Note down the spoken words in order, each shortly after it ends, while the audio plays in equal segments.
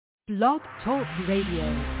Blog Talk Radio.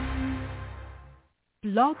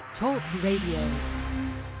 Blog Talk Radio.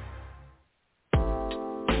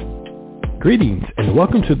 Greetings and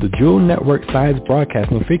welcome to the Jewel Network Science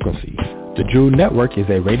Broadcasting Frequency. The Jewel Network is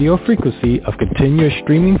a radio frequency of continuous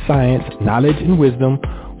streaming science, knowledge, and wisdom,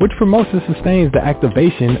 which promotes and sustains the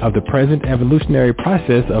activation of the present evolutionary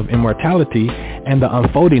process of immortality and the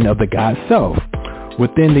unfolding of the God Self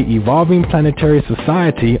within the evolving planetary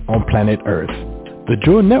society on planet Earth. The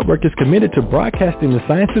Jewel Network is committed to broadcasting the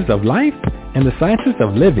sciences of life and the sciences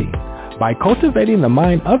of living. By cultivating the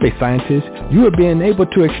mind of a scientist, you are being able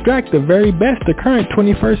to extract the very best the current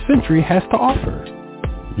 21st century has to offer.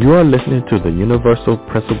 You are listening to the Universal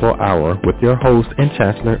Principle Hour with your host and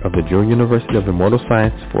Chancellor of the Jewel University of Immortal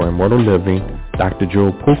Science for Immortal Living, Dr.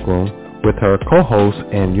 Jewel Pookrum, with her co-host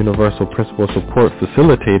and Universal Principle Support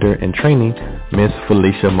Facilitator and Training, Ms.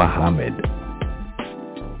 Felicia Muhammad.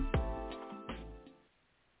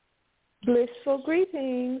 Blissful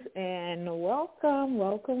greetings and welcome.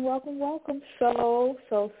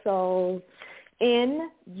 So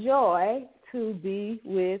enjoy to be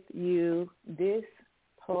with you this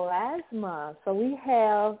plasma. So we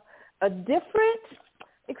have a different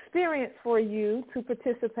experience for you to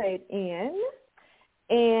participate in,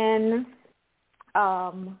 and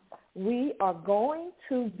we are going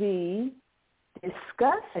to be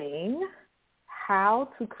discussing how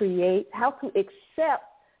to accept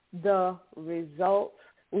the results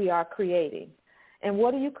we are creating. And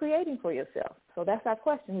what are you creating for yourself? So that's our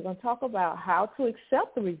question. We're going to talk about how to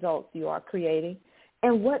accept the results you are creating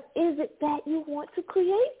and what is it that you want to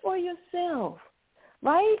create for yourself,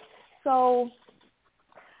 right? So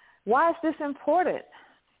why is this important?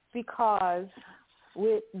 Because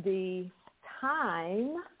with the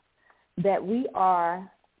time that we are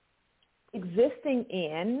existing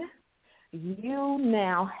in, you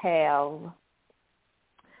now have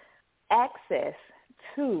access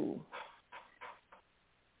to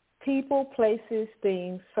people, places,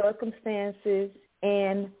 things, circumstances,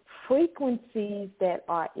 and frequencies that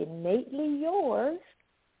are innately yours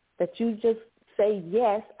that you just say,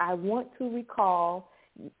 yes, I want to recall.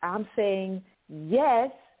 I'm saying,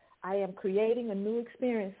 yes, I am creating a new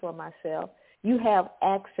experience for myself. You have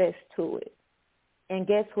access to it. And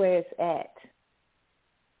guess where it's at?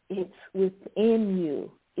 It's within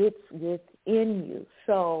you. It's within you.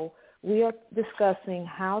 So we are discussing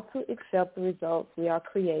how to accept the results we are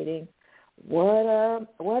creating. What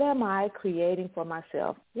am I creating for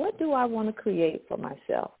myself? What do I want to create for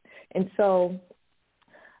myself? And so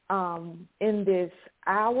in this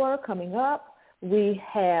hour coming up, we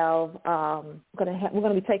have we're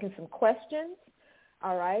going to be taking some questions.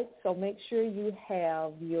 All right. So make sure you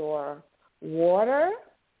have your water.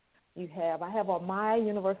 I have on my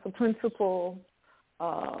Universal Principle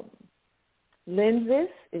lenses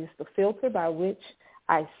is the filter by which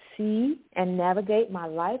I see and navigate my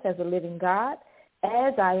life as a living God,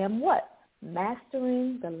 as I am what?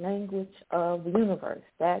 Mastering the language of the universe.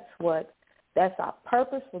 That's our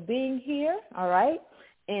purpose for being here, all right,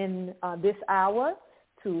 in this hour,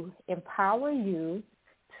 to empower you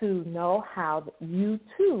to know how you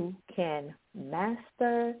too can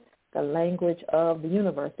master the language of the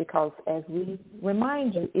universe, because as we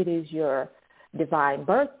remind you, it is your divine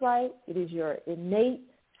birthright. It is your innate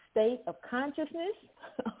state of consciousness,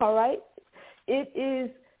 all right? It is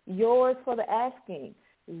yours for the asking.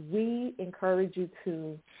 We encourage you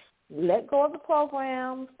to let go of the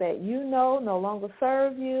programs that you know no longer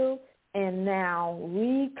serve you, and now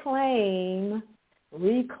reclaim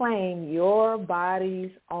your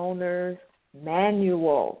body's owner's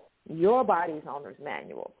manual,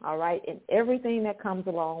 all right, and everything that comes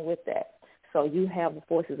along with that. So you have the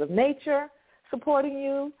forces of nature supporting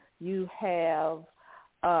you. You have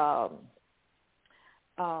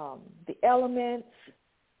the elements.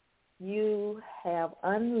 You have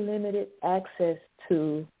unlimited access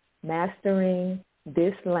to mastering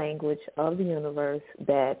this language of the universe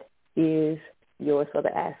that is yours for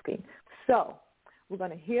the asking. So we're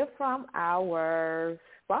going to hear from our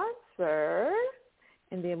sponsor,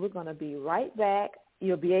 and then we're going to be right back.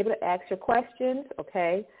 You'll be able to ask your questions,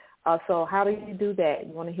 okay? So how do you do that?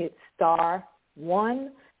 You want to hit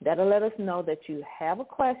 *1. That'll let us know that you have a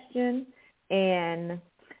question, and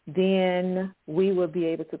then we will be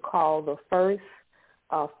able to call the first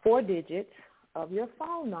 4 digits of your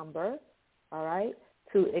phone number, all right,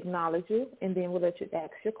 to acknowledge you, and then we'll let you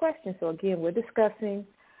ask your question. So, again, we're discussing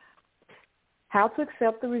how to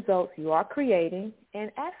accept the results you are creating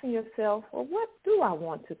and asking yourself, well, what do I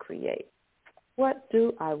want to create? What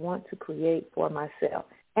do I want to create for myself?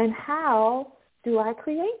 And how do I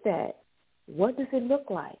create that? What does it look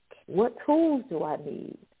like? What tools do I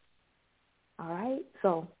need? All right?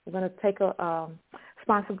 So we're going to take a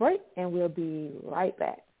sponsor break, and we'll be right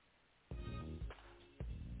back.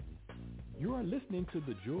 You are listening to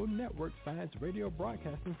the Jewel Network Science Radio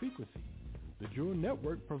Broadcasting Frequency. The Jewel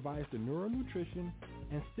Network provides the neural nutrition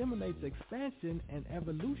and stimulates expansion and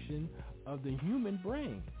evolution of the human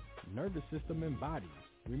brain, nervous system, and body.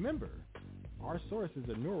 Remember, our source is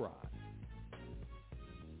a neuron.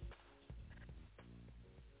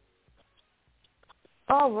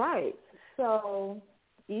 All right. So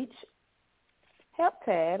each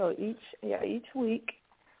heptad, or each week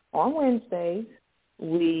on Wednesdays,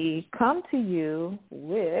 we come to you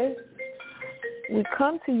with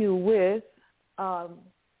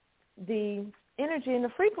the energy and the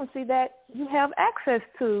frequency that you have access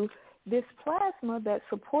to, this plasma that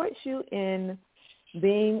supports you in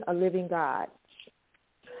being a living God.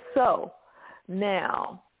 So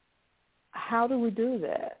now, how do we do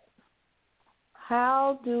that?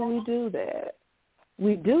 How do we do that?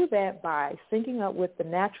 We do that by syncing up with the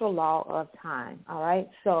natural law of time, all right?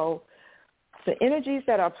 So the energies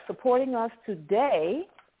that are supporting us today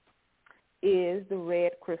is the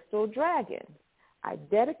red crystal dragon. I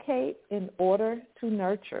dedicate in order to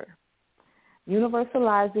nurture.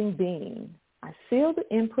 Universalizing being. I seal the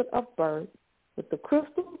input of birth with the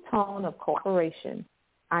crystal tone of cooperation.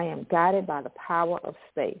 I am guided by the power of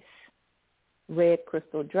space. Red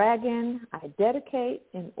crystal dragon. I dedicate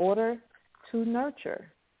in order to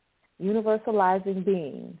nurture. Universalizing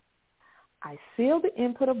being. I seal the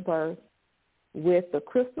input of birth with the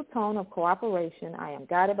crystal tone of cooperation. I am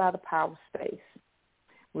guided by the power of space.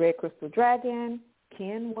 Red crystal dragon,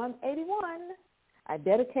 Kin 181. I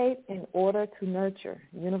dedicate in order to nurture.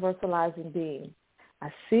 Universalizing being. I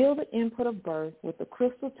seal the input of birth with the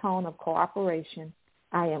crystal tone of cooperation.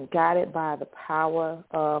 I am guided by the power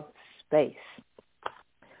of space.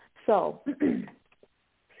 So,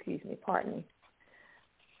 pardon me.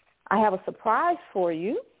 I have a surprise for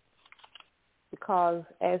you, because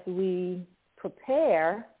as we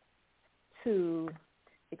prepare to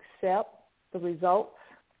accept the results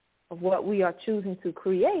of what we are choosing to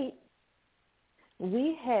create,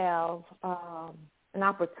 we have an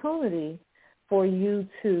opportunity for you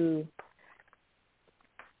to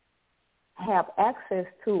have access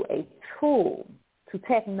to a tool, to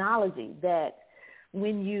technology that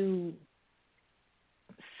when you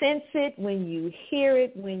sense it, when you hear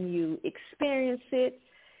it, when you experience it,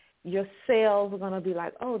 your cells are going to be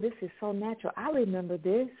like, oh, this is so natural. I remember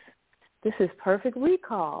this. This is perfect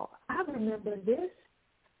recall. I remember this.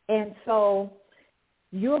 And so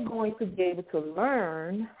you're going to be able to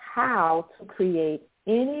learn how to create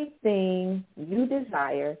anything you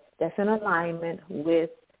desire that's in alignment with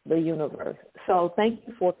the universe. So thank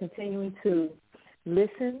you for continuing to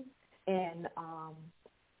listen and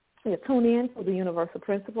tune in to the Universal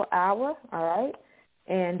Principle Hour, all right?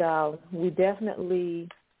 And we definitely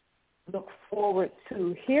look forward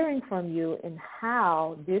to hearing from you and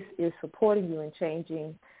how this is supporting you and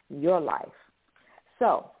changing your life.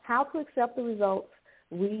 So how to accept the results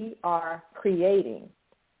we are creating.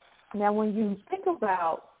 Now, when you think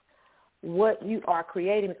about what you are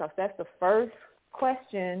creating, because that's the first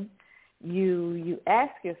question you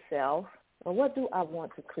ask yourself, well, what do I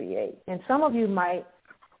want to create? And some of you might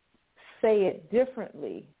say it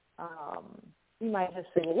differently. You might just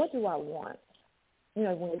say, well, what do I want? You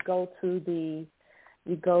know, when you go to the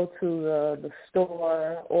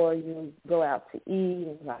store, or you go out to eat,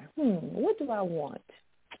 and you're like, what do I want?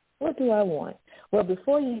 What do I want? Well,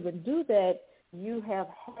 before you even do that, you have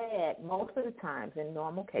had, most of the times in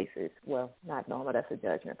normal cases, well, not normal, that's a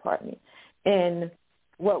judgment, pardon me, and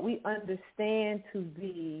what we understand to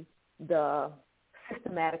be the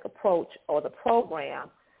systematic approach or the program.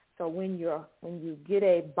 So when you get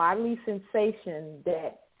a bodily sensation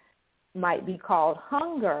that might be called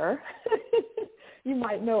hunger, you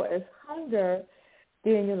might know as hunger,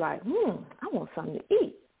 then you're like, I want something to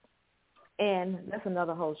eat. And that's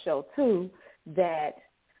another whole show, too, that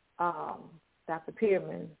Dr.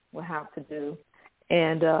 Pearman will have to do,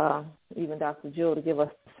 and even Dr. Jewel, to give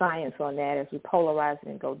us science on that as we polarize it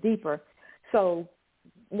and go deeper. So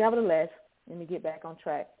nevertheless, let me get back on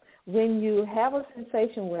track. When you have a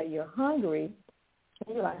sensation where you're hungry,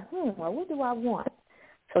 you're like, well, what do I want?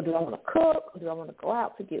 So do I want to cook, or do I want to go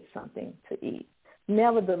out to get something to eat?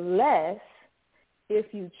 Nevertheless,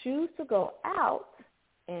 if you choose to go out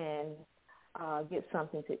and get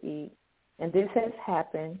something to eat, and this has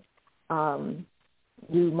happened,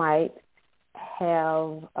 you might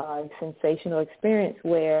have a sensation or experience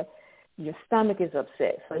where your stomach is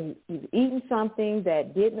upset. So you've eaten something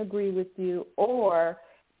that didn't agree with you, or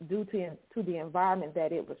due to the environment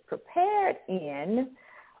that it was prepared in,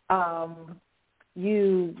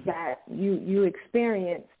 you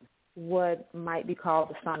experienced what might be called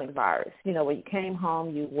the stomach virus. You know, when you came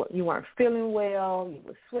home, you weren't feeling well, you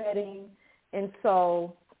were sweating, and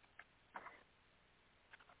so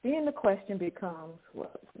then the question becomes,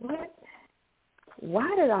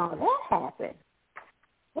 why did all that happen?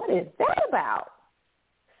 What is that about?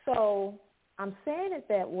 So I'm saying it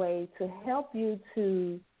that way to help you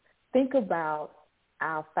to think about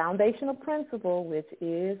our foundational principle, which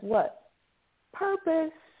is what?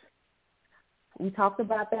 Purpose. We talked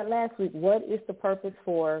about that last week. What is the purpose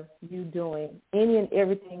for you doing any and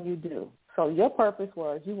everything you do? So your purpose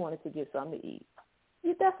was you wanted to get something to eat.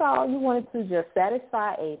 That's all. You wanted to just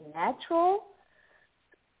satisfy a natural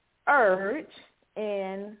urge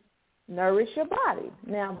and nourish your body.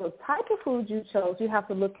 Now, the type of food you chose, you have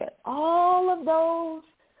to look at all of those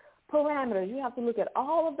parameters. You have to look at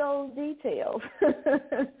all of those details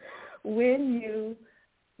when you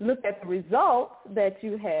look at the results that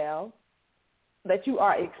you have, that you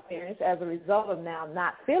are experiencing as a result of now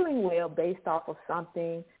not feeling well based off of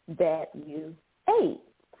something that you ate.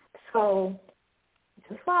 So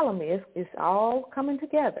just follow me. It's all coming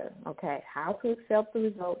together, okay? How to accept the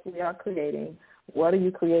results we are creating. What are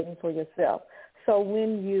you creating for yourself? So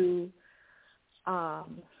when you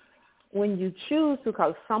choose to,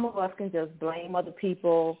 because some of us can just blame other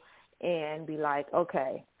people and be like,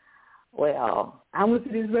 okay, well, I went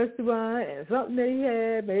to this restaurant and something they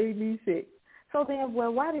had made me sick. So then,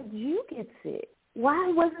 well, why did you get sick?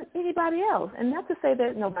 Why wasn't anybody else? And not to say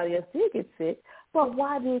that nobody else did get sick, but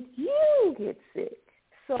why did you get sick?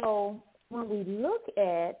 So when we look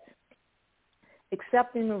at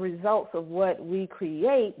accepting the results of what we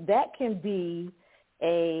create, that can be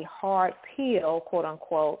a hard pill, quote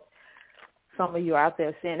unquote. Some of you out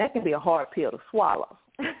there saying that can be a hard pill to swallow.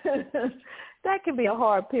 That can be a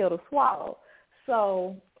hard pill to swallow.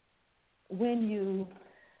 So when you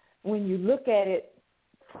look at it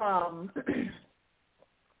from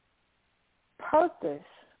purpose,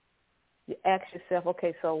 you ask yourself,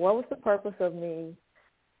 okay, so what was the purpose of me?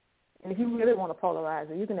 And if you really want to polarize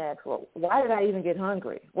it, you can ask, well, why did I even get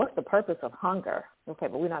hungry? What's the purpose of hunger? Okay,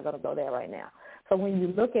 but we're not going to go there right now. So when you're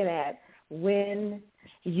looking at when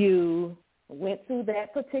you went to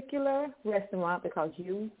that particular restaurant because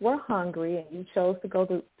you were hungry and you chose to go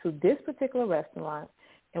to this particular restaurant,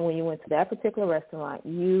 and when you went to that particular restaurant,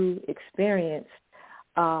 you experienced,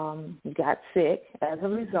 you got sick as a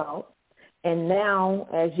result, and now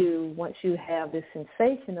once you have this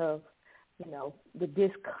sensation of, the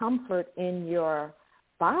discomfort in your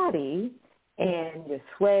body and you're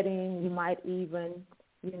sweating, you might even,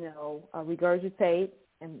 regurgitate,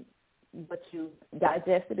 but you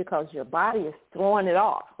digest it because your body is throwing it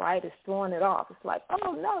off, right? It's throwing it off. It's like,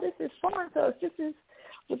 oh, no, this is foreign to us.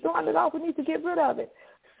 We're throwing it off. We need to get rid of it.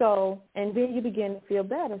 So, and then you begin to feel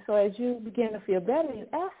better. So as you begin to feel better, you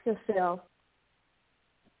ask yourself,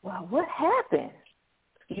 well, what happened?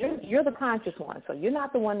 You're the conscious one, so you're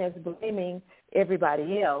not the one that's blaming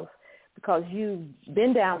everybody else because you've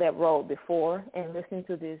been down that road before, and listening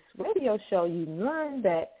to this radio show, you learned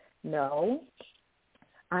that, no,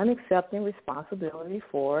 I'm accepting responsibility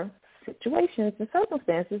for situations and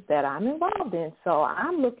circumstances that I'm involved in. So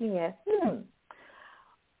I'm looking at,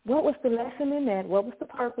 what was the lesson in that? What was the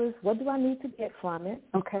purpose? What do I need to get from it?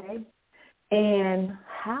 Okay. And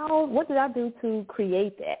what did I do to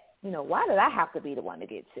create that? Why did I have to be the one to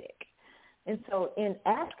get sick? And so in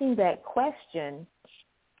asking that question,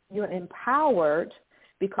 you're empowered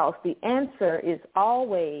because the answer is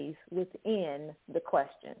always within the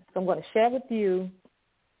question. So I'm going to share with you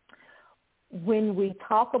when we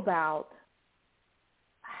talk about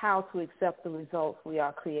how to accept the results we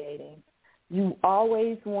are creating. You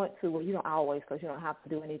always want to, well, you don't always because you don't have to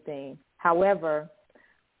do anything. However,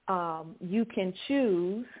 you can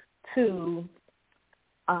choose to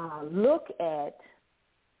look at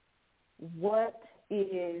what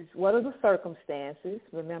are the circumstances.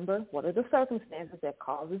 Remember, what are the circumstances that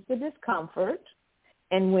causes the discomfort?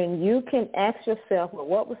 And when you can ask yourself, well,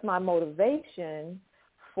 what was my motivation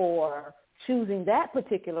for choosing that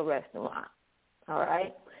particular restaurant? All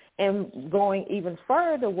right? And going even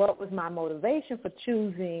further, what was my motivation for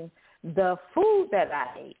choosing the food that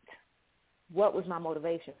I ate? What was my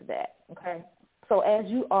motivation for that? Okay? So as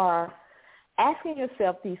you are asking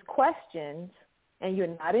yourself these questions, and you're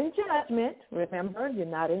not in judgment, remember, you're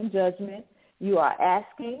not in judgment. You are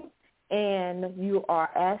asking, and you are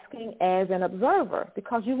asking as an observer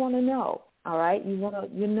because you want to know, all right? You want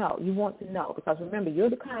to know because, remember,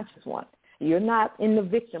 you're the conscious one. You're not in the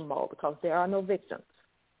victim mode because there are no victims,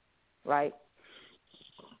 right?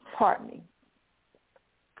 Pardon me.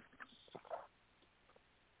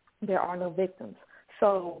 There are no victims.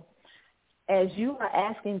 So as you are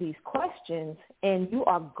asking these questions and you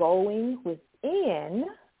are going within,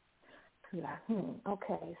 you're like,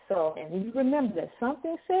 okay, so, and you remember that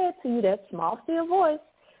something said to you, that small, still voice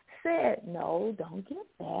said, no, don't get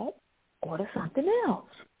that, order something else.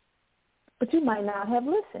 But you might not have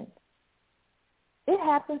listened. It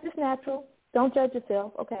happens. It's natural. Don't judge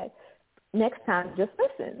yourself. Okay. Next time, just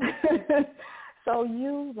listen. So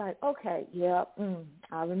you like, okay, yep,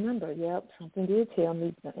 I remember, yep, something did tell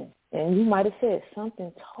me. And you might have said,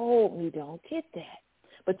 something told me don't get that.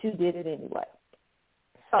 But you did it anyway.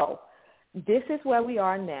 So this is where we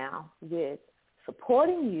are now with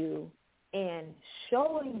supporting you and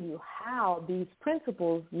showing you how these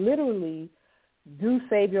principles literally do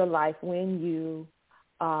save your life when you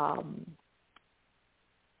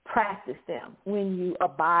practice them, when you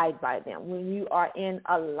abide by them, when you are in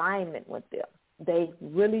alignment with them. They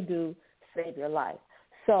really do save your life.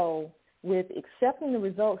 So with accepting the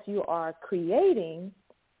results you are creating,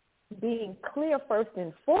 being clear first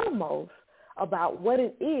and foremost about what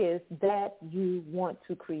it is that you want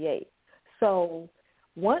to create. So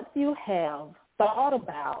once you have thought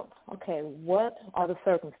about, okay, what are the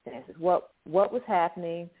circumstances? What was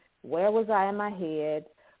happening? Where was I in my head?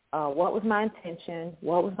 What was my intention?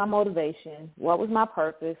 What was my motivation? What was my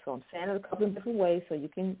purpose? So I'm saying it a couple of different ways so you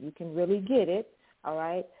can really get it, all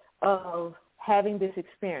right, of having this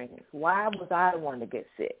experience. Why was I the one to get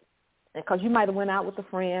sick? Because you might have went out with a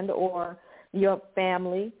friend or your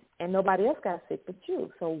family and nobody else got sick but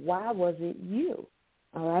you. So why was it you,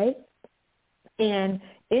 all right? And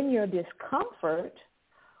in your discomfort,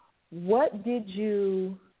 what did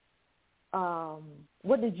you observe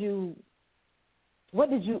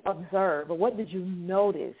or what did you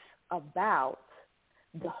notice about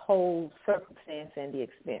the whole circumstance and the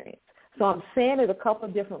experience? So I'm saying it a couple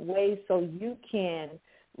of different ways so you can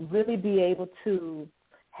really be able to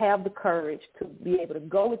have the courage to be able to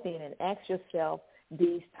go within and ask yourself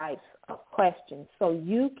these types of questions so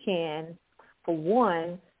you can, for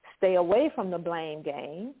one, stay away from the blame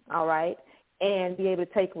game, all right, and be able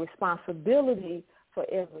to take responsibility for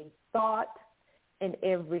every thought and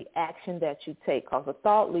every action that you take, because a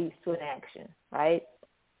thought leads to an action, right?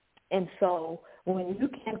 And so when you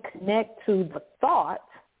can connect to the thought,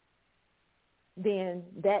 then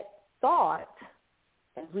that thought,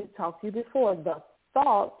 as we've talked to you before, the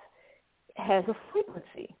thought has a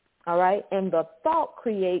frequency, all right? And the thought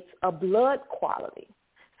creates a blood quality.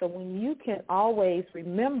 So when you can always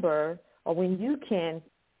remember, or when you can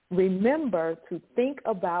remember to think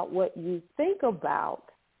about what you think about,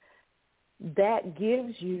 that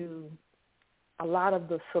gives you a lot of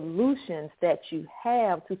the solutions that you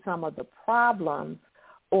have to some of the problems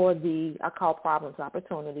or I call problems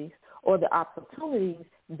opportunities, or the opportunities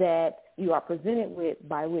that you are presented with,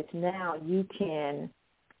 by which now you can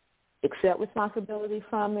accept responsibility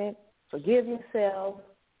from it, forgive yourself,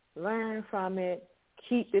 learn from it,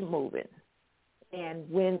 keep it moving. And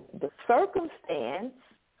when the circumstance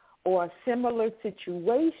or a similar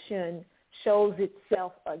situation shows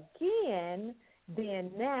itself again, then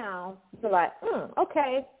now you're like,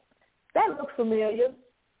 okay, that looks familiar.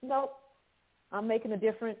 Nope, I'm making a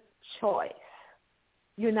different choice.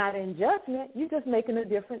 You're not in judgment. You're just making a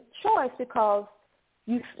different choice because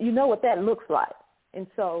you know what that looks like. And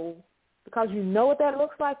so because you know what that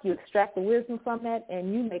looks like, you extract the wisdom from that,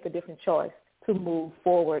 and you make a different choice to move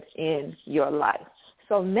forward in your life.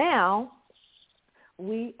 So now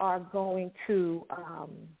we are going to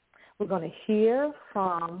hear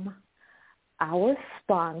from our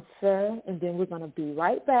sponsor, and then we're going to be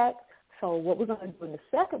right back. So what we're going to do in the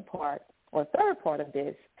second part or third part of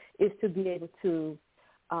this is to be able to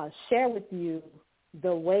share with you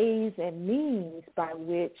the ways and means by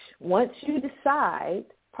which, once you decide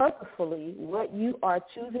purposefully what you are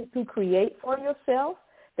choosing to create for yourself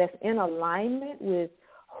that's in alignment with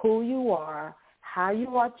who you are, how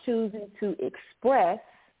you are choosing to express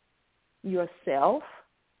yourself,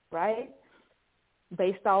 right,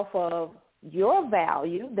 based off of your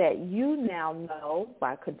value that you now know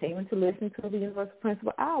by continuing to listen to the Universal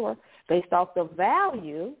Principle Hour, based off the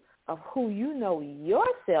value of who you know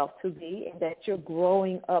yourself to be and that you're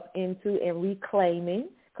growing up into and reclaiming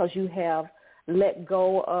because you have let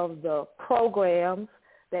go of the programs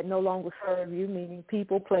that no longer serve you, meaning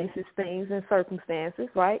people, places, things, and circumstances,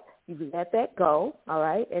 right? You let that go, all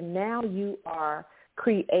right? And now you are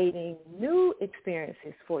creating new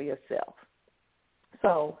experiences for yourself.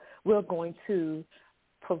 So we're going to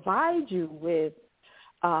provide you with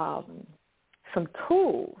some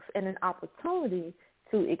tools and an opportunity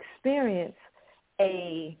to experience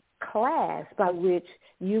a class by which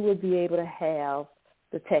you will be able to have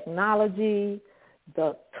the technology,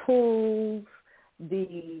 the tools,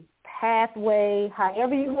 the pathway,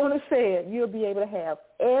 however you want to say it, you'll be able to have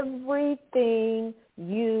everything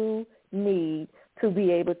you need to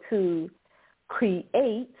be able to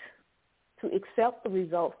create, to accept the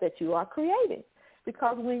results that you are creating.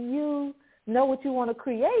 Because when you know what you want to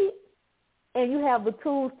create and you have the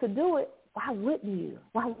tools to do it, why wouldn't you?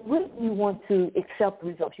 Why wouldn't you want to accept the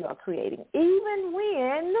results you are creating? Even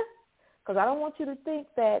when, because I don't want you to think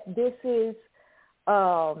that this is,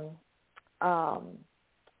 okay,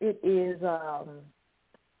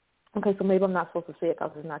 so maybe I'm not supposed to say it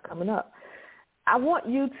because it's not coming up. I want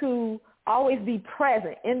you to always be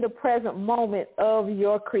present in the present moment of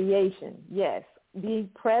your creation. Yes, be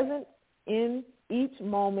present in each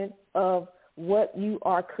moment of what you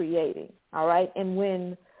are creating, all right? And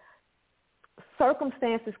when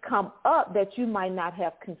circumstances come up that you might not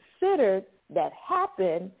have considered that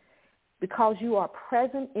happen, because you are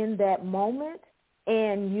present in that moment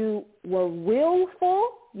and you were willful,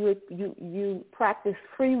 you practiced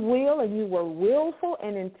free will and you were willful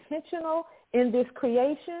and intentional in this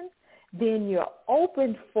creation, then you're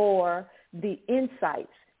open for the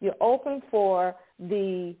insights. You're open for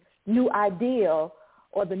the new ideal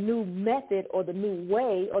or the new method or the new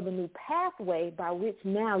way or the new pathway by which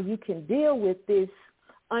now you can deal with this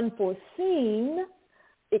unforeseen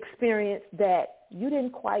experience that you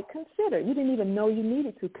didn't quite consider. You didn't even know you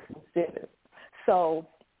needed to consider. So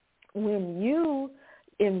when you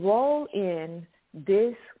enroll in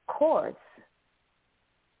this course,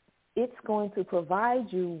 it's going to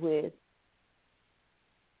provide you with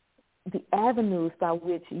the avenues by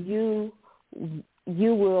which you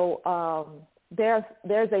will,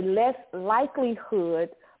 there's a less likelihood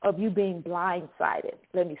of you being blindsided.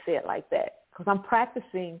 Let me say it like that, because I'm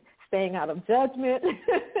practicing staying out of judgment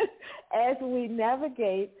as we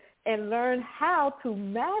navigate and learn how to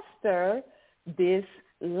master this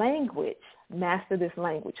language.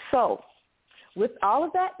 So with all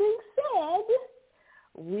of that being said,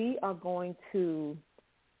 we are going to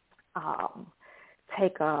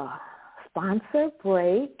take a sponsor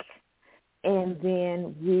break, and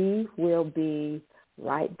then we will be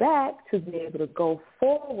right back to be able to go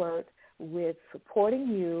forward with supporting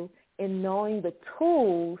you in knowing the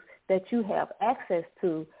tools that you have access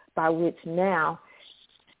to, by which now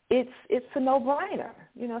it's a no-brainer.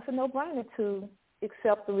 You know, it's a no-brainer to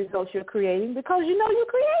accept the results you're creating because you know you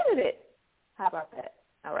created it. How about that?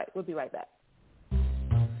 All right, we'll be right back.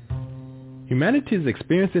 Humanity is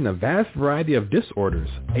experiencing a vast variety of disorders: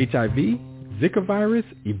 HIV, Zika virus,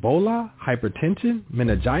 Ebola, hypertension,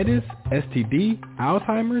 meningitis, STD,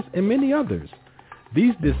 Alzheimer's, and many others.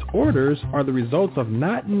 These disorders are the results of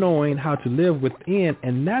not knowing how to live within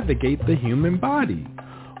and navigate the human body.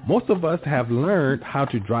 Most of us have learned how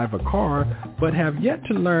to drive a car, but have yet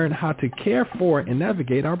to learn how to care for and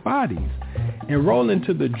navigate our bodies. Enroll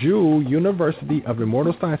into the Jewel University of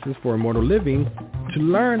Immortal Sciences for Immortal Living to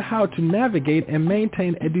learn how to navigate and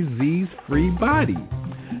maintain a disease-free body.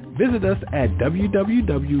 Visit us at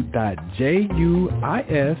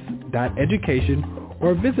www.juis.education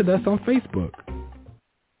or visit us on Facebook.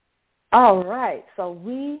 All right, so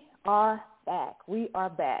we are back.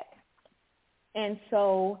 And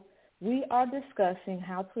so we are discussing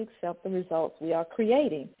how to accept the results we are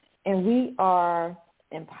creating. And we are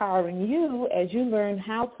empowering you as you learn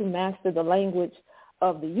how to master the language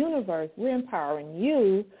of the universe. We're empowering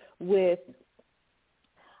you with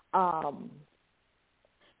the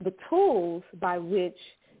tools by which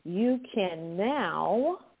you can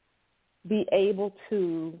now be able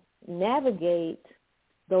to navigate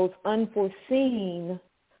those unforeseen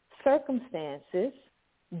circumstances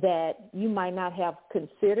that you might not have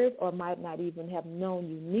considered or might not even have known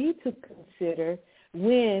you need to consider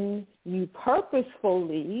when you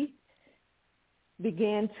purposefully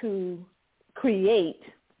began to create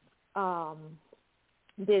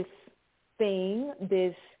this thing,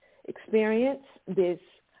 this experience, this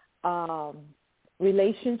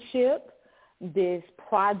relationship, this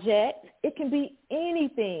project. It can be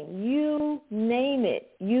anything. You name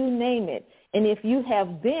it. And if you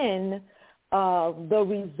have been the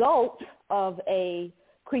result of a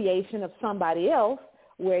creation of somebody else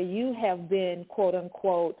where you have been, quote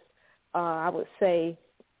unquote, I would say,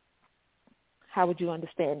 how would you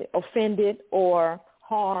understand it, offended or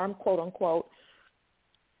harmed, quote unquote,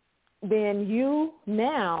 then you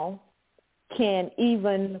now can,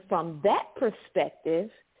 even from that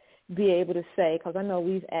perspective, be able to say, because I know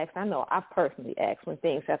I've personally asked when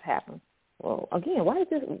things have happened, well, again, why did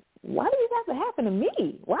this have to happen to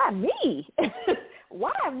me? Why me?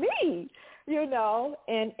 Why me?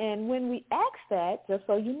 And when we ask that, just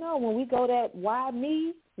so you know, when we go that why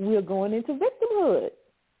me, we're going into victimhood.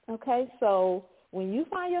 Okay, so when you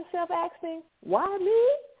find yourself asking why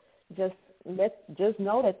me, just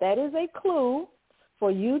know that is a clue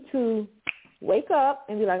for you to wake up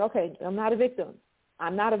and be like, okay, I'm not a victim.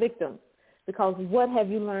 I'm not a victim. Because what have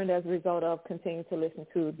you learned as a result of continuing to listen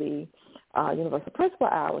to the Universal Principle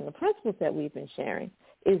Hour and the principles that we've been sharing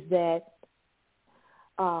is that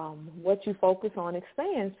what you focus on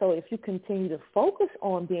expands. So if you continue to focus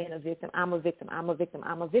on being a victim, I'm a victim, I'm a victim,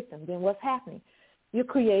 I'm a victim, then what's happening? You're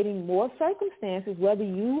creating more circumstances, whether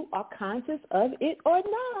you are conscious of it or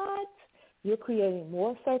not. You're creating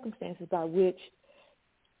more circumstances by which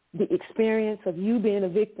the experience of you being a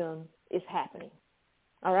victim is happening.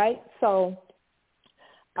 All right? So,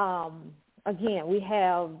 again,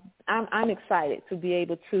 I'm excited to be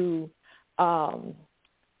able to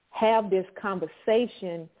have this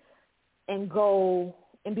conversation and go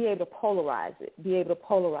and be able to polarize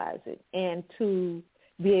it, and to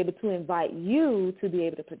be able to invite you to be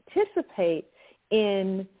able to participate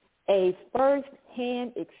in a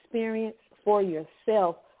first-hand experience for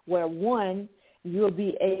yourself where, one, you'll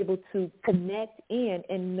be able to connect in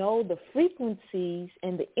and know the frequencies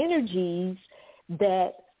and the energies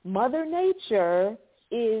that Mother Nature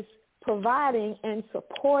is providing and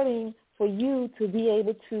supporting for you to be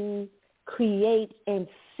able to create and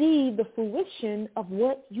see the fruition of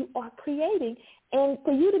what you are creating, and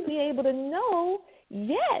for you to be able to know,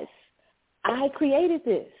 yes, I created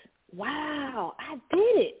this. Wow, I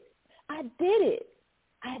did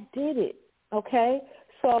it. Okay?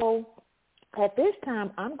 So at this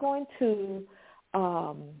time, I'm going to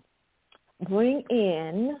bring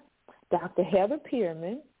in Dr. Heather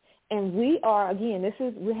Pearman, and we're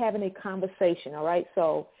having a conversation, all right?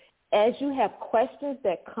 So as you have questions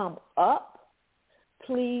that come up,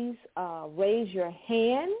 please raise your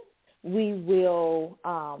hand. We will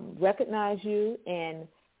recognize you and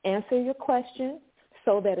answer your question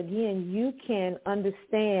so that, again, you can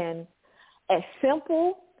understand as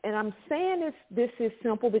simple, and I'm saying this is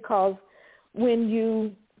simple because when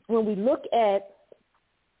we look at,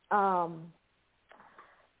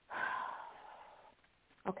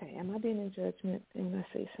 okay, am I being in judgment? And I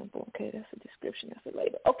say simple. Okay, that's a description. That's a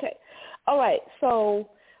label. Okay, all right. So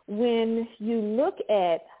when you look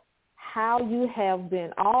at how you have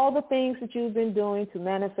been, all the things that you've been doing to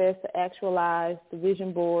manifest, to actualize, the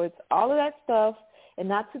vision boards, all of that stuff, and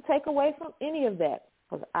not to take away from any of that,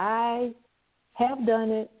 because I have done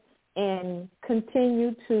it and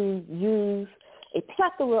continue to use a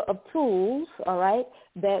plethora of tools, all right,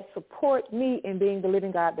 that support me in being the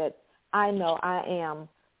living God that I know I am.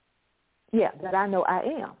 Yeah, that I know I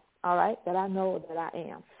am, all right, that I know that I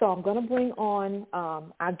am. So I'm going to bring on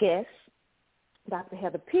our guest, Dr.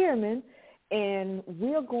 Heather Pearman, and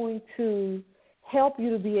we're going to help you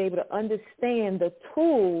to be able to understand the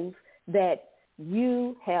tools that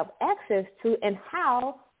you have access to and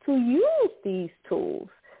how to use these tools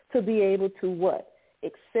to be able to what?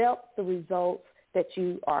 Accept the results that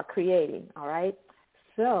you are creating, all right?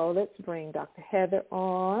 So let's bring Dr. Heather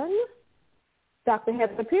on. Dr.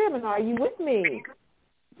 Heather Pearman, are you with me?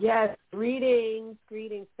 Yes, greetings.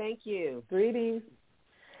 Thank you. Greetings.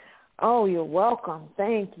 Oh, you're welcome.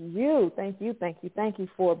 Thank you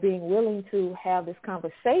for being willing to have this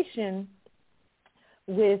conversation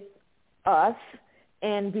with us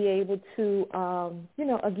and be able to,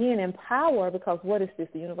 again, empower, because what is this,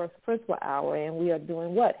 the Universal Principle Hour, and we are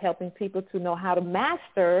doing what? Helping people to know how to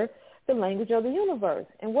master the language of the universe.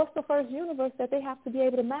 And what's the first universe that they have to be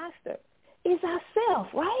able to master? Is ourself,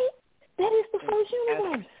 right? That is the first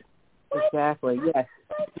universe. Right? Exactly, yes.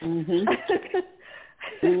 Mm-hmm.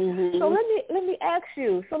 Mm-hmm. So let me ask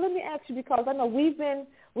you, because I know we've been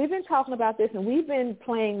talking about this, and we've been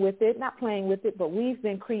but we've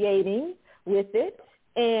been creating with it.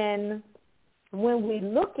 And when we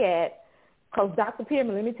look at, because Dr.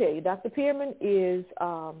 Pearman, let me tell you, Dr. Pearman is,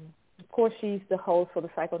 of course, she's the host for the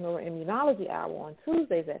Psychoneuroimmunology Hour on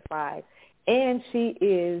Tuesdays at 5, and she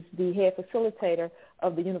is the head facilitator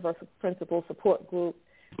of the Universal Principle Support Group,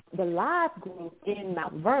 the live group in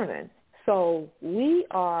Mount Vernon. So we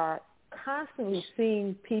are constantly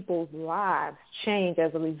seeing people's lives change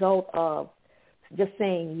as a result of just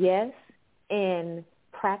saying yes and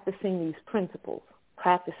practicing these principles,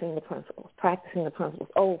 practicing the principles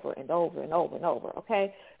over and over and over and over,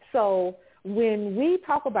 okay? So when we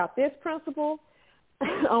talk about this principle,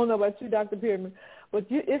 I don't know about you, Dr. Pearman, but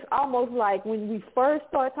it's almost like when we first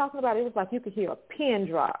started talking about it, it was like you could hear a pin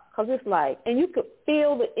drop, because it's like, and you could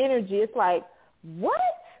feel the energy. It's like, what?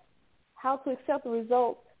 How to accept the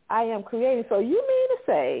results I am creating. So you mean to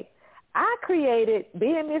say I created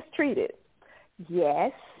being mistreated.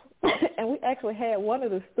 Yes. And we actually had one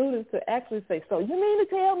of the students to actually say, so you mean to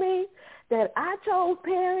tell me that I chose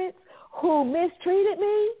parents who mistreated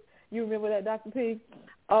me? You remember that, Dr. P?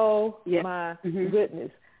 Oh, yeah. My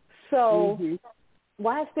goodness. So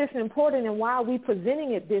why is this important and why are we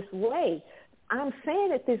presenting it this way? I'm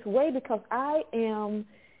saying it this way because I am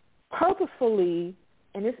purposefully,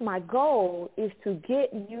 and it's my goal, is to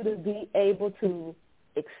get you to be able to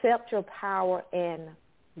accept your power and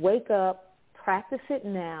wake up, practice it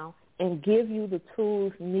now, and give you the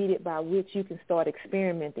tools needed by which you can start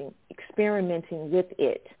experimenting with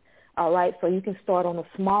it, all right? So you can start on a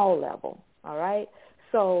small level, all right?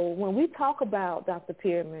 So when we talk about, Dr.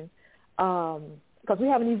 Pearman, because we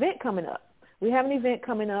have an event coming up. We have an event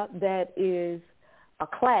coming up that is a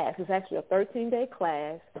class. It's actually a 13-day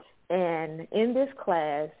class, and in this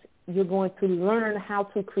class, you're going to learn how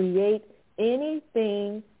to create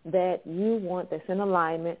anything that you want that's in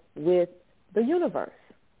alignment with the universe.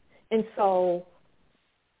 And so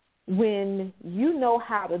when you know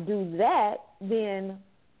how to do that, then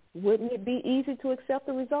wouldn't it be easy to accept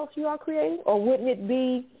the results you are creating? Or wouldn't it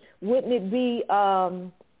be,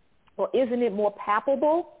 or isn't it more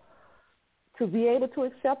palpable to be able to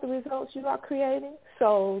accept the results you are creating?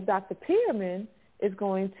 So Dr. Pearman is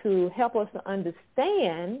going to help us to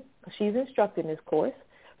understand, she's instructing this course,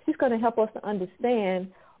 she's going to help us to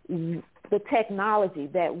understand the technology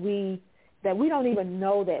that we don't even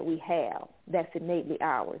know that we have that's innately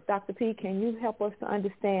ours. Dr. P, can you help us to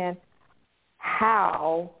understand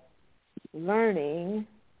how learning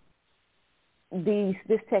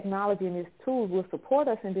this technology and these tools will support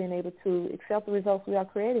us in being able to accept the results we are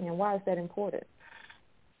creating, and why is that important?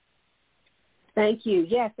 Thank you.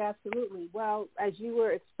 Yes, absolutely. Well, as you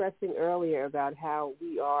were expressing earlier about how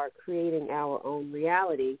we are creating our own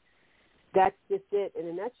reality, that's just it in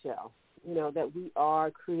a nutshell. You know, that we are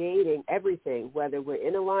creating everything, whether we're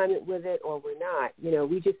in alignment with it or we're not. You know,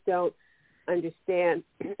 we just don't understand,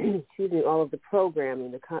 all of the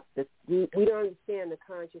programming. We don't understand the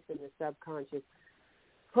conscious and the subconscious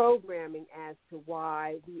programming as to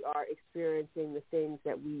why we are experiencing the things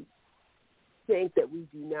that we think that we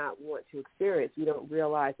do not want to experience. We don't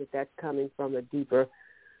realize that that's coming from a deeper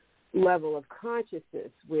level of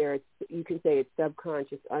consciousness where you can say it's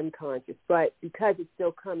subconscious, unconscious, but because it's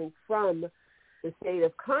still coming from the state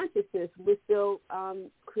of consciousness, we're still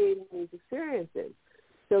creating these experiences.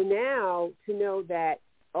 So now to know that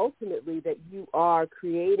ultimately that you are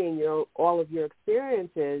creating all of your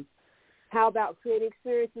experiences, how about creating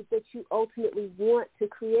experiences that you ultimately want to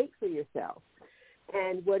create for yourself?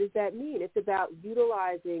 And what does that mean? It's about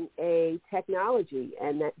utilizing a technology,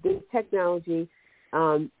 and that this technology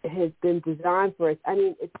has been designed for us. I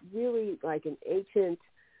mean, it's really like an ancient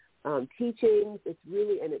teachings. It's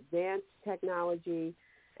really an advanced technology,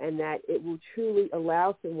 and that it will truly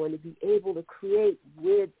allow someone to be able to create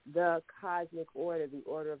with the cosmic order, the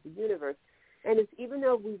order of the universe. And it's, even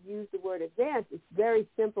though we've used the word advanced, it's very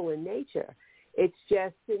simple in nature. It's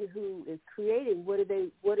just in who is creating. What are they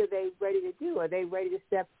ready to do? Are they ready to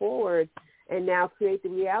step forward and now create the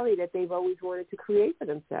reality that they've always wanted to create for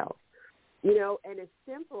themselves? You know, and as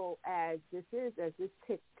simple as this is, as this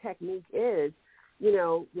technique is, you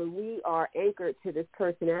know, when we are anchored to this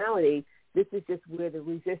personality, this is just where the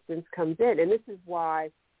resistance comes in. And this is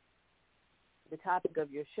why the topic of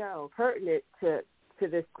your show is pertinent to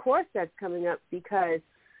this course that's coming up, because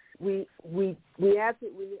we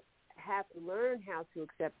absolutely have to learn how to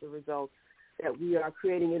accept the results that we are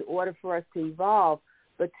creating in order for us to evolve,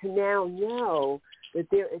 but to now know that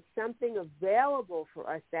there is something available for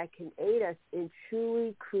us that can aid us in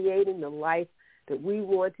truly creating the life that we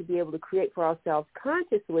want to be able to create for ourselves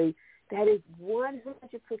consciously, that is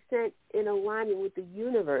 100% in alignment with the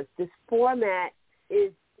universe. This format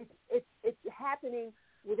is it's happening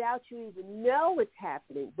without you even know it's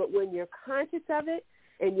happening. But when you're conscious of it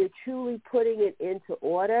and you're truly putting it into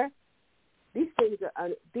order, these things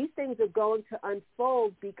are going to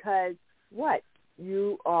unfold because what?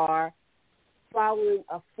 You are following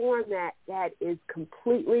a format that is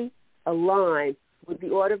completely aligned with the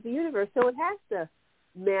order of the universe. So it has to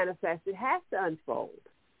manifest. It has to unfold.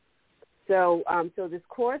 So this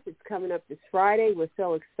course, it's coming up this Friday. We're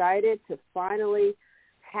so excited to finally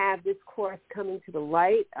have this course coming to the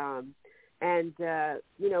light.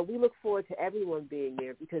 We look forward to everyone being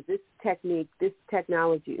there, because this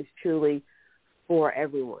technology is truly for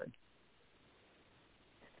everyone.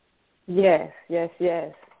 Yes.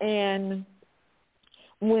 And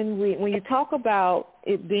when you talk about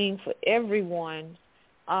it being for everyone,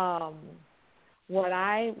 what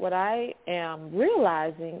I am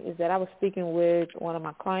realizing is that I was speaking with one of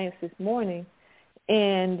my clients this morning,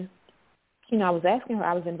 and I was asking her,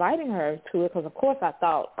 I was inviting her to it because, of course, I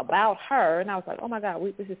thought about her, and I was like, oh, my God,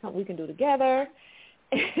 this is something we can do together.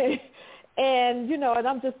 And, and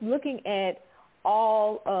I'm just looking at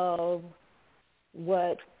all of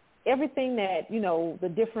everything that, the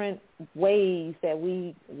different ways that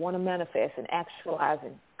we want to manifest and actualize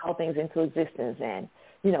and call things into existence and,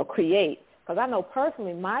 create. Because I know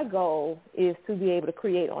personally my goal is to be able to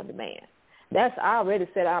create on demand. I already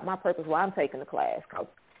set out my purpose why I'm taking the class, because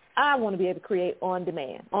I want to be able to create on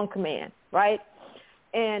demand, on command, right?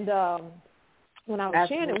 And when I was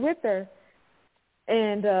sharing it with her,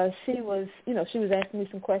 and she was asking me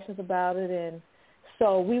some questions about it, and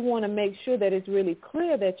so we want to make sure that it's really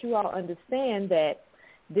clear that you all understand that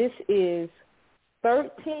this is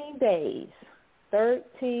 13 days, or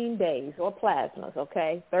plasmas,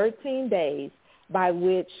 okay? 13 days by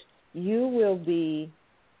which you will be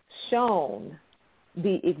shown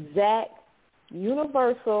the exact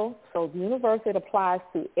universal, so universal, it applies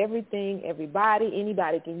to everything, everybody,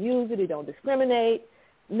 anybody can use it, it don't discriminate,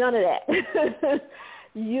 none of that.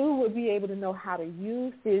 You will be able to know how to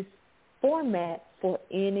use this format for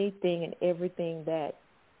anything and everything that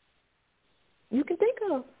you can think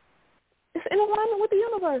of. It's in alignment with the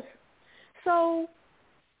universe. So,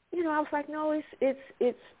 I was like, no,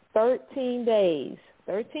 it's 13 days.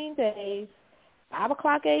 13 days, 5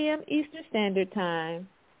 o'clock a.m. Eastern Standard Time,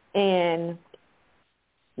 and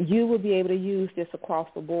you will be able to use this across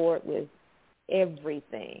the board with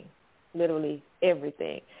everything, literally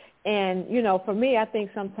everything. And, for me, I think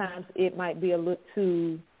sometimes it might be a little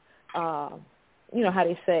too, how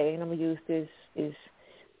they say, and I'm going to use this, is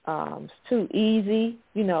it's too easy.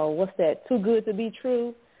 What's that, too good to be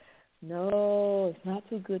true? No, it's not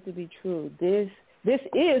too good to be true. This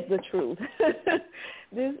is the truth.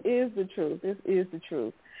 This is the truth. This is the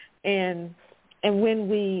truth. And when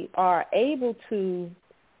we are able to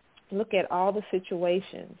look at all the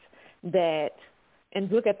situations and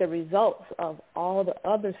look at the results of all the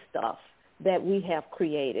other stuff that we have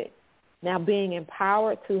created, now being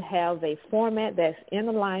empowered to have a format that's in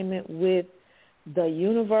alignment with the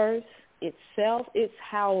universe itself, it's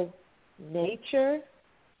how nature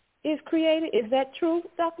is created. Is that true,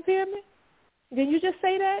 Dr. Pierman? Did you just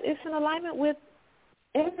say that? It's in alignment with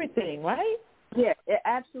everything, right? Yeah,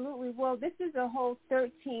 absolutely. Well, this is a whole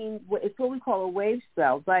 13, it's what we call a wave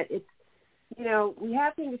spell, but it's, we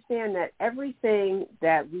have to understand that everything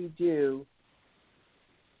that we do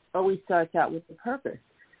always starts out with a purpose.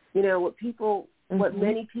 What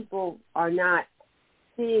many people are not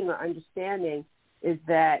seeing or understanding is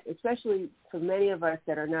that, especially for many of us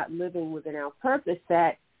that are not living within our purpose,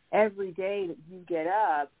 that every day that you get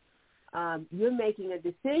up, you're making a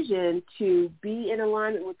decision to be in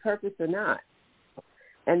alignment with purpose or not.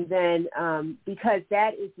 And then because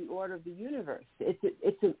that is the order of the universe.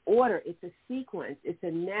 It's an order. It's a sequence. It's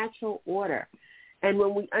a natural order. And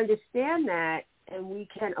when we understand that and we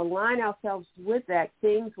can align ourselves with that,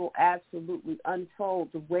 things will absolutely unfold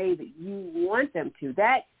the way that you want them to.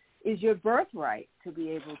 That is your birthright to be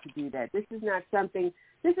able to do that. This is not something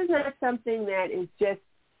that is just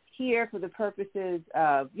here for the purposes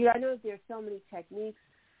of, I know there's so many techniques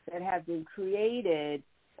that have been created,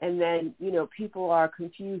 and then, people are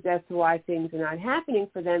confused as to why things are not happening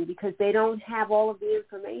for them because they don't have all of the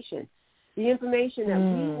information. The information that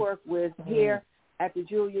we work with here at the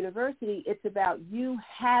Jewel University, it's about you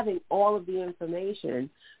having all of the information.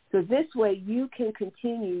 So this way you can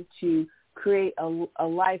continue to create a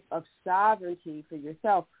life of sovereignty for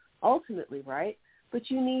yourself, ultimately, right? But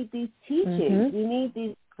you need these teachings. You need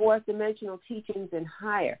these fourth dimensional teachings and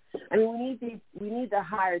higher. I mean, we need the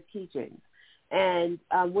higher teachings. And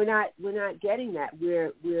we're not getting that.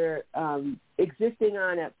 We're existing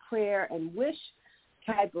on a prayer and wish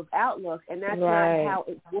type of outlook, and that's not how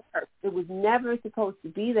it works. It was never supposed to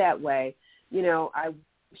be that way. I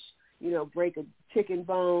wish, break a chicken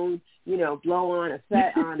bone, blow on a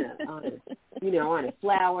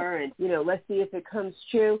flower, and let's see if it comes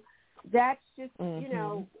true. That's just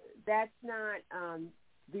that's not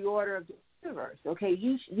the order of the universe. Okay,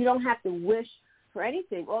 you don't have to wish for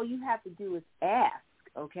anything. All you have to do is ask,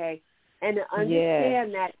 okay, and to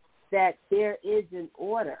understand that there is an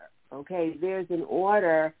order, okay? There's an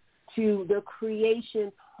order to the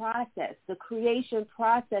creation process. The creation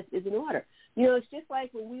process is an order. It's just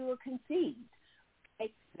like when we were conceived.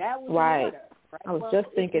 Okay? That was an order. Right? I was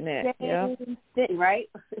just thinking that. Yeah. Right?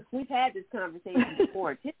 We've had this conversation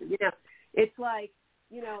before, too. It's like,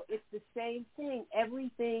 it's the same thing.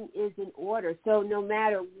 Everything is in order. So no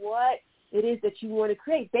matter what it is that you want to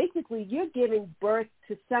create. Basically, you're giving birth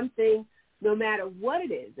to something no matter what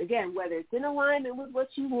it is. Again, whether it's in alignment with what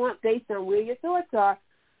you want based on where your thoughts are.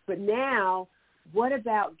 But now, what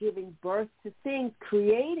about giving birth to things,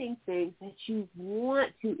 creating things that you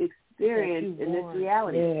want to experience in this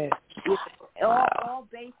reality? Yes. All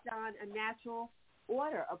based on a natural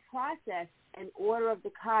order, a process, an order of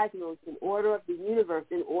the cosmos, an order of the universe,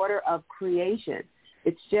 an order of creation.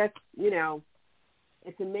 It's just,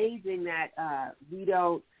 it's amazing that we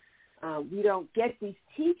don't get these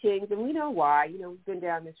teachings, and we know why. We've been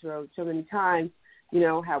down this road so many times.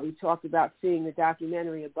 How we talked about seeing the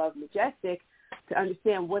documentary Above Majestic to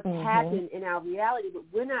understand what's happened in our reality, but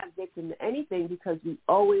we're not victim to anything because we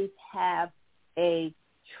always have a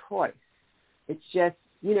choice. It's just,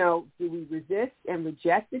 do we resist and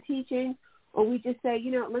reject the teaching, or we just say,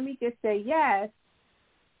 let me just say yes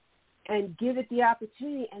and give it the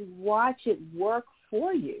opportunity and watch it work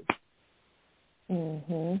for you.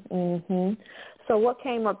 So what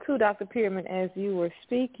came up too, Dr. Pearman, as you were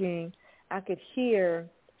speaking, I could hear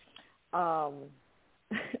y'all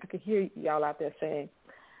out there saying,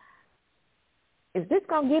 is this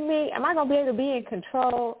going to give me, am I going to be able to be in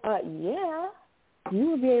control? Yeah,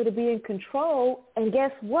 you will be able to be in control. And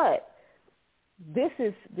guess what? This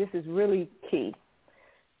is really key.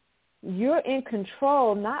 You're in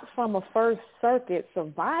control not from a First Circuit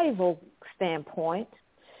survival standpoint.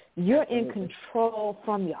 You're in control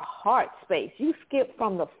from your heart space. You skip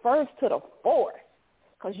from the first to the fourth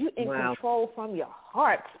because you're in control from your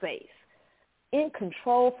heart space. In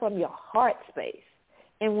control from your heart space.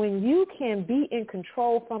 And when you can be in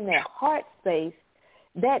control from that heart space,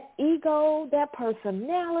 that ego, that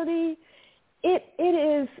personality, it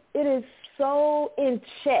is so in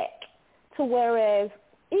check to whereas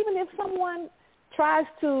even if someone tries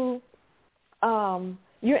to,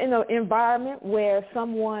 you're in an environment where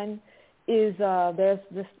someone is, there's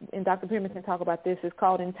this, and Dr. Pearman can talk about this, it's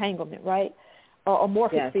called entanglement, right? Or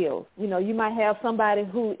morphic fields. You might have somebody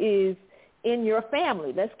who is in your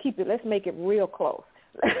family. Let's make it real close.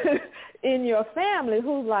 In your family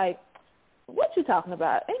who's like, what you talking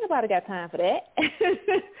about? Ain't nobody got time for that. And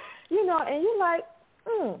you're like,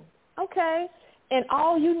 okay. And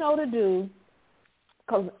all you know to do,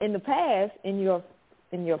 because in the past, in your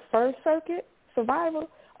First Circuit survival,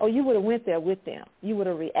 you would have went there with them. You would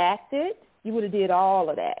have reacted. You would have did all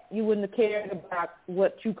of that. You wouldn't have cared about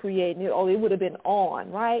what you created. It would have been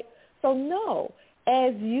on, right? So no,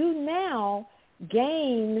 as you now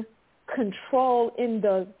gain control in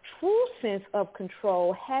the true sense of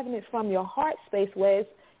control, having it from your heart space where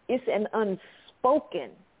it's an unspoken.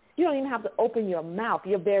 You don't even have to open your mouth.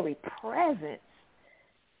 Your very presence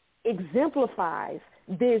exemplifies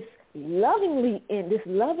this loving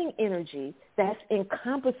energy that's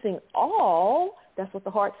encompassing all. That's what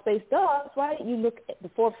the heart space does, right? You look at the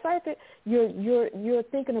Fourth Circuit, you're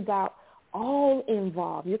thinking about all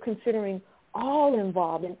involved. You're considering all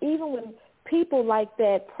involved. And even when people like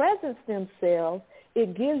that presence themselves,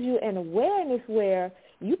 it gives you an awareness where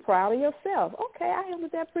you're proud of yourself. Okay, I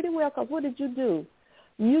handled that pretty well because what did you do?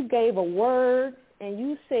 You gave a word and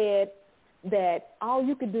you said that all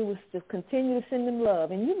you could do was to continue to send them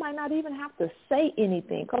love. And you might not even have to say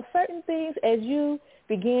anything because certain things, as you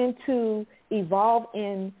begin to evolve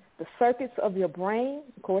in the circuits of your brain,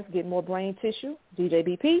 of course, get more brain tissue,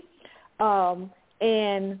 DJBP,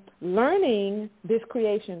 and learning this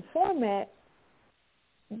creation format,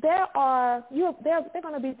 there are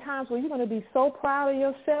going to be times where you're going to be so proud of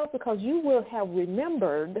yourself because you will have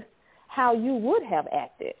remembered how you would have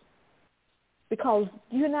acted because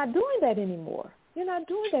you're not doing that anymore.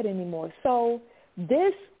 So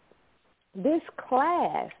this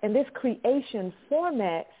class and this creation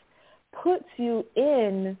format puts you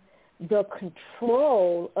in the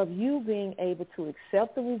control of you being able to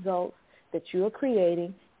accept the results that you're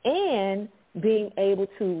creating and being able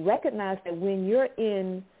to recognize that when you're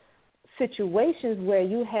in situations where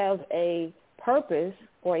you have a purpose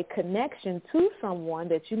or a connection to someone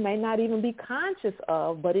that you may not even be conscious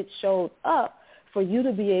of, but it showed up for you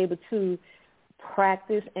to be able to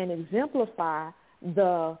practice and exemplify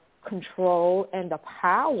the control and the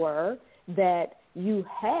power that you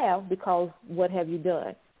have because what have you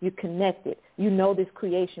done? You connected. You know this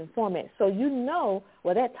creation format. So you know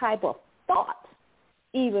where that type of thought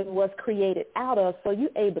even was created out of, so you're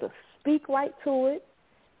able to speak right to it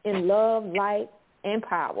in love, light, and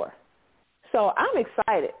power. So I'm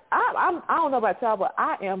excited. I don't know about y'all, but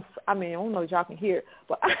I don't know if y'all can hear,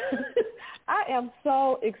 but I am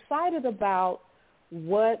so excited about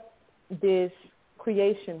what this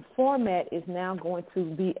creation format is now going to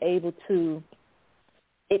be able to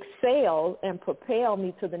excel and propel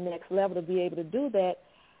me to the next level to be able to do that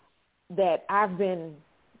I've been,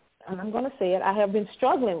 and I'm going to say it, I have been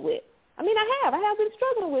struggling with. I mean, I have been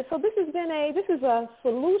struggling with. So this is a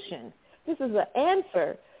solution. This is an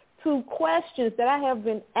answer to questions that I have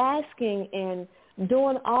been asking and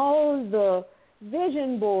doing all the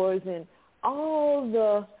vision boards and all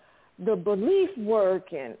the belief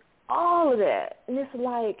work and all of that. And it's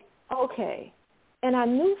like, okay. And I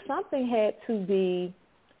knew something had to be,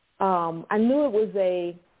 I knew it was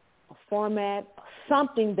a format,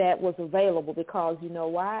 something that was available, because you know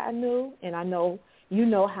why I knew, and I know you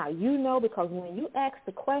know how you know, because when you ask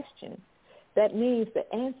the question, that means the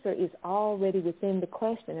answer is already within the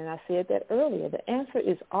question. And I said that earlier. The answer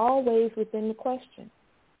is always within the question.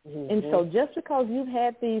 Mm-hmm. And so just because you've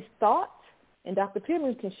had these thoughts, and Dr.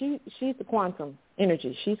 Pearman, she's the quantum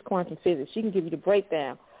energy. She's quantum physics. She can give you the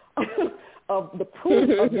breakdown of the proof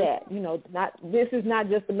of that. You know, this is not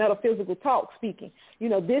just the metaphysical talk speaking. You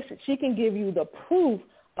know, she can give you the proof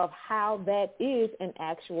of how that is an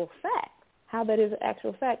actual fact. How that is an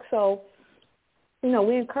actual fact. So, you know,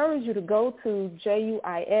 we encourage you to go to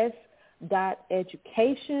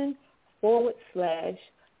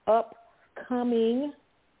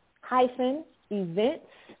juis.education/upcoming-events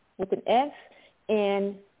with an S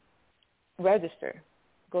and register.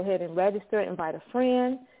 Go ahead and register, invite a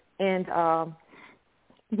friend, and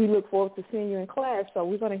we look forward to seeing you in class. So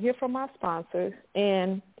we're going to hear from our sponsors,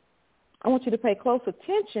 and I want you to pay close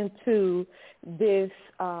attention to this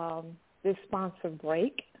sponsor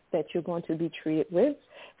break that you're going to be treated with,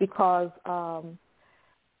 because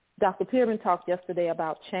Dr. Pearman talked yesterday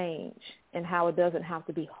about change and how it doesn't have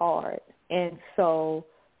to be hard. And so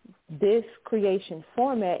this creation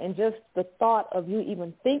format, and just the thought of you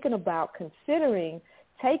even thinking about considering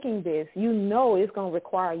taking this, you know it's going to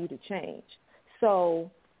require you to change.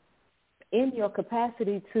 So in your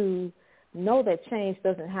capacity to know that change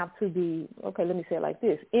doesn't have to be, okay, let me say it like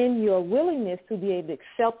this, in your willingness to be able to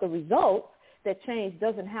accept the results, that change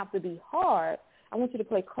doesn't have to be hard, I want you to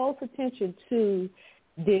pay close attention to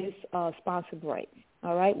this sponsor break.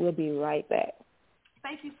 All right? We'll be right back.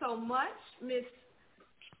 Thank you so much, Ms.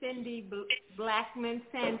 Cindy Blackman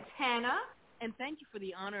Santana, and thank you for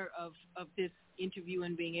the honor of this interview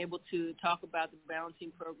and being able to talk about the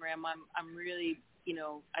balancing program. I'm really, you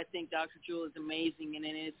know, I think Dr. Jewel is amazing, and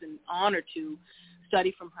it is an honor to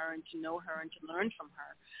study from her and to know her and to learn from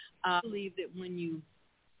her. I believe that when you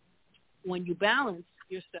balance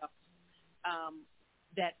yourself,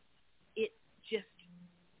 that it just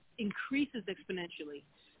increases exponentially,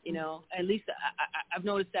 you know, at least I've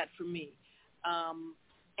noticed that for me.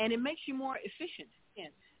 And it makes you more efficient.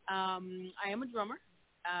 I am a drummer.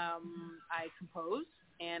 I compose,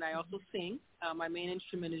 and I also sing. My main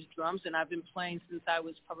instrument is drums, and I've been playing since I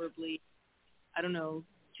was probably, 2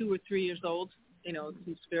 or 3 years old, you know,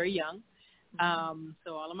 since very young,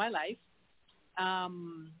 so all of my life.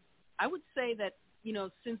 I would say that, you know,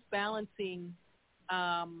 since balancing,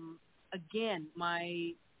 again,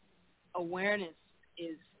 my awareness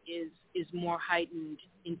is more heightened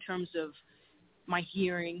in terms of my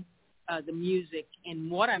hearing, the music, and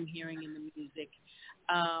what I'm hearing in the music,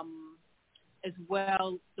 as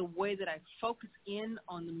well the way that I focus in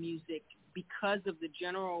on the music because of the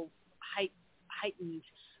general heightened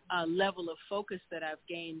level of focus that I've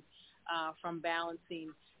gained from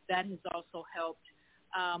balancing. That has also helped.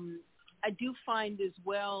 I do find as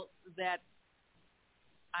well that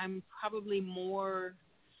I'm probably more,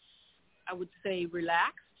 I would say,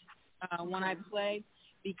 relaxed when I play,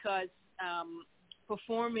 because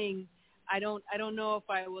performing, I don't know if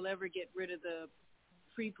I will ever get rid of the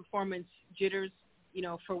pre-performance jitters, you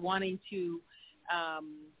know, for wanting to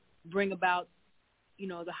bring about, you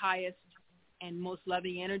know, the highest and most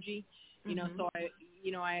loving energy, you know. So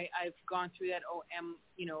I've gone through that. Am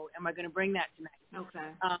I going to bring that tonight?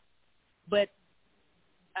 Okay. But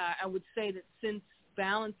I would say that since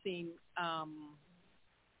balancing, I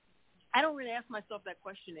don't really ask myself that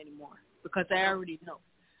question anymore, because I already know.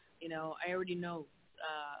 You know, I already know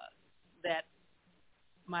that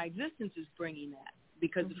my existence is bringing that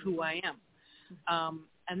because of who I am.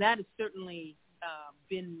 And that has certainly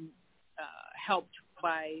been helped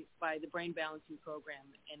by the brain balancing program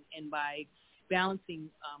and by balancing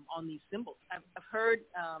on these symbols. I've heard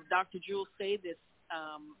Dr. Jewel say this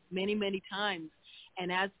many, many times,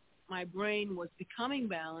 and as my brain was becoming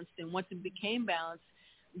balanced, and once it became balanced,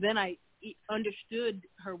 then I understood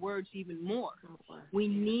her words even more. Okay. We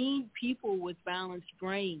need people with balanced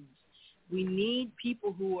brains. We need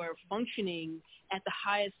people who are functioning at the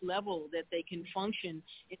highest level that they can function.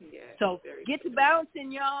 So get to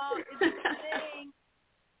balancing, y'all. It's a thing.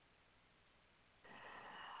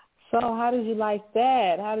 So how did you like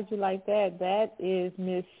that? That is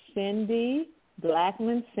Miss Cindy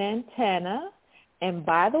Blackman Santana. And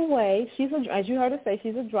by the way, as you heard her say,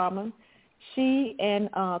 she's a drummer. She and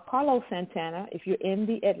Carlos Santana, if you're in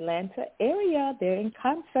the Atlanta area, they're in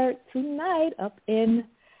concert tonight up in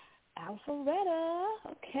Alpharetta.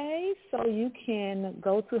 Okay, so you can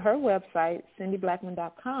go to her website,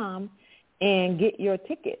 cindyblackman.com, and get your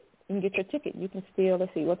ticket. You can still,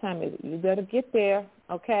 let's see, what time is it? You better get there,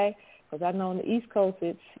 okay? Because I know on the East Coast,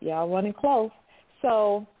 y'all running close.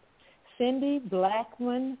 So Cindy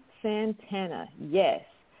Blackman Santana, yes.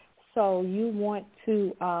 So you want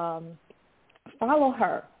to follow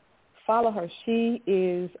her. She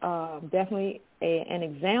is definitely an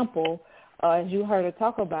example, as you heard her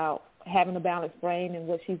talk about having a balanced brain and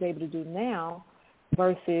what she's able to do now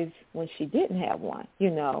versus when she didn't have one,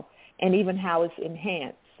 and even how it's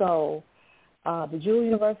enhanced. So the Jewel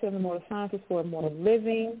University of Immortal Sciences for Immortal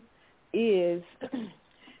Living is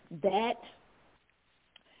that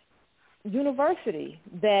university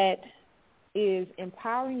that is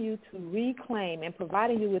empowering you to reclaim and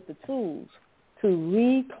providing you with the tools to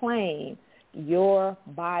reclaim your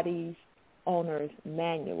body's owner's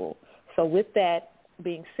manual. So with that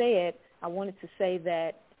being said, I wanted to say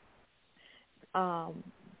that,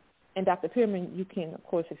 and Dr. Pierman, you can, of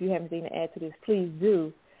course, if you have anything to add to this, please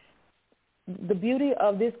do. The beauty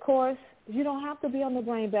of this course is you don't have to be on the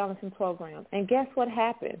brain balancing program. And guess what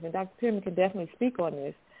happens? And Dr. Pierman can definitely speak on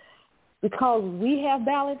this. Because we have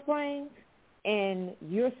balanced brains and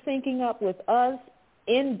you're syncing up with us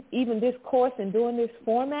in even this course and doing this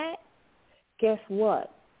format, guess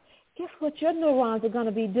what? Guess what your neurons are going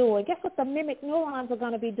to be doing? Guess what the mimic neurons are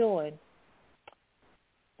going to be doing?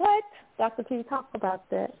 What? Dr. P, talk about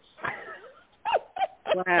that.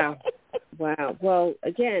 Wow. Well,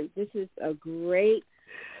 again, this is a great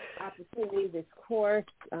opportunity, this course,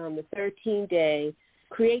 the 13-day,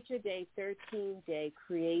 Create Your Day 13-day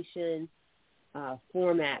creation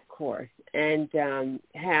format course, and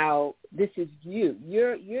how this is you.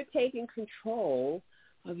 You're taking control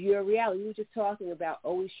of your reality. We were just talking about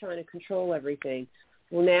always trying to control everything.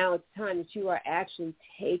 Well, now it's time that you are actually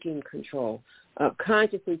taking control,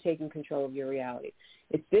 consciously taking control of your reality.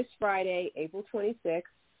 It's this Friday, April 26th,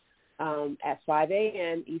 at 5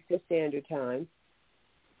 a.m. Eastern Standard Time.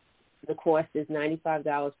 The cost is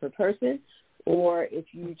 $95 per person, or if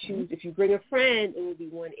you bring a friend, it will be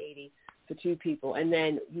 $180 for two people. And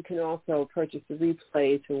then you can also purchase the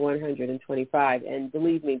replays for $125. And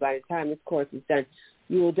believe me, by the time this course is done,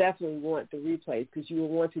 you will definitely want the replays because you will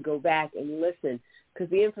want to go back and listen because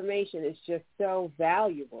the information is just so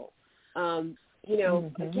valuable. Again,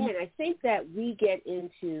 I think that we get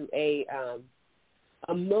into a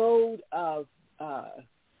mode of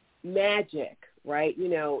magic, right?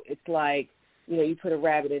 It's like, you put a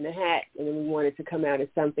rabbit in a hat and then we want it to come out as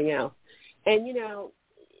something else. And,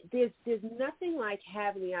 there's nothing like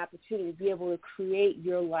having the opportunity to be able to create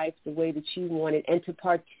your life the way that you want it and to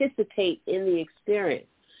participate in the experience.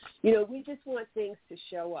 We just want things to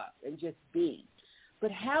show up and just be.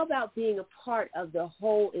 But how about being a part of the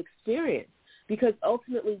whole experience? Because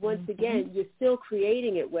ultimately, once again, you're still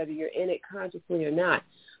creating it, whether you're in it consciously or not.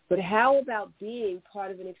 But how about being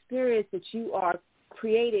part of an experience that you are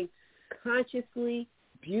creating consciously,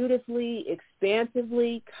 beautifully,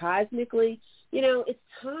 expansively, cosmically? It's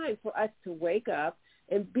time for us to wake up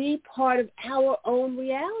and be part of our own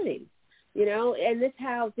reality, and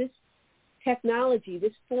this technology,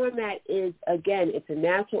 this format is, again, it's a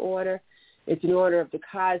natural order. It's an order of the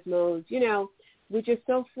cosmos. We're just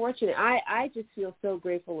so fortunate. I just feel so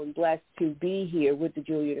grateful and blessed to be here with the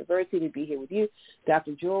Jewel University, to be here with you,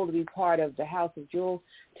 Dr. Jewel, to be part of the House of Jewels,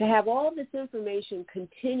 to have all this information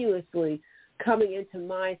continuously coming into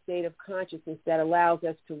my state of consciousness that allows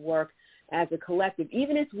us to work as a collective.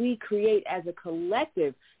 Even as we create as a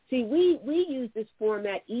collective, see, we use this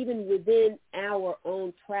format even within our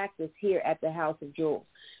own practice here at the House of Jewels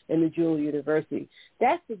and the Jewel University.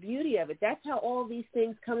 That's the beauty of it. That's how all these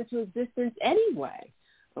things come into existence anyway.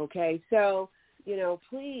 Okay, so,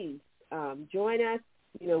 please join us.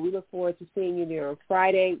 We look forward to seeing you there on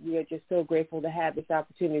Friday. We are just so grateful to have this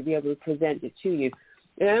opportunity to be able to present it to you.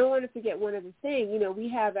 And I don't want to forget one other thing. We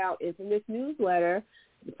have our infamous newsletter,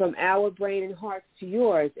 From Our Brain and Hearts to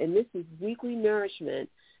Yours, and this is weekly nourishment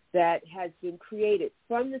that has been created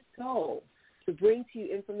from the soul to bring to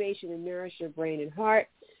you information and nourish your brain and heart.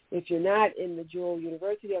 If you're not in the Jewel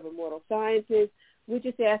University of Immortal Sciences, we're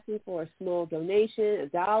just asking for a small donation,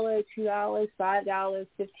 $1, $2, $5,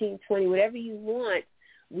 $15, $20, whatever you want.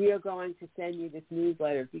 We are going to send you this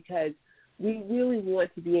newsletter because we really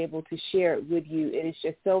want to be able to share it with you. It is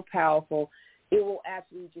just so powerful. it will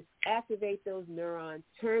actually just activate those neurons,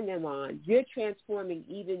 turn them on. You're transforming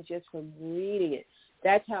even just from reading it.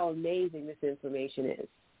 That's how amazing this information is.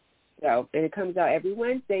 So, and it comes out every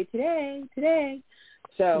Wednesday today.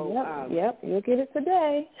 So, yep, you'll get it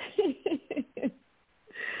today.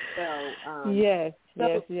 Yes.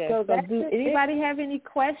 So do anybody have any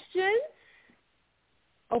questions?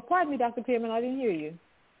 Oh, pardon me, Dr. Pierman, I didn't hear you.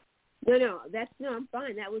 No, I'm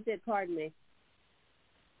fine. That was it. Pardon me.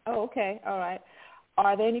 Oh, okay. All right.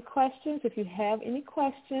 Are there any questions? If you have any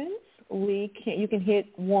questions, you can hit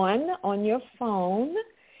 1 on your phone,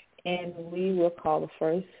 and we will call the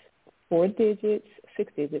first 6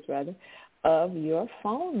 digits of your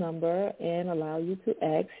phone number and allow you to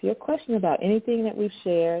ask your question about anything that we've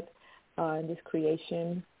shared in this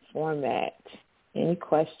creation format. Any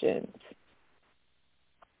questions?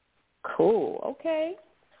 Cool. Okay.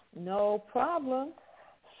 No problem.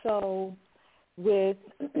 So with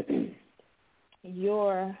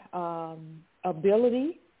your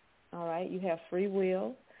ability, all right, you have free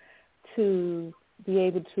will to be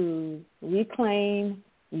able to reclaim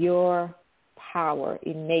your power,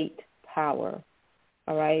 innate power,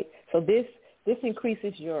 all right? So this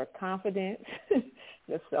increases your confidence,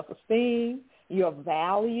 your self-esteem, your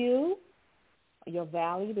value,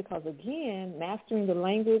 because, again, mastering the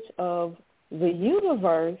language of the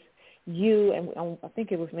universe, and I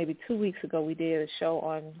think it was maybe 2 weeks ago we did a show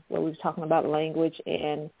on where we were talking about language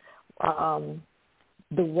and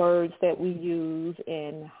the words that we use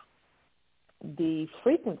and the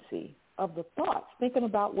frequency of the thoughts, thinking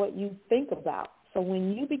about what you think about. So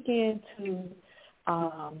when you begin to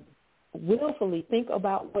willfully think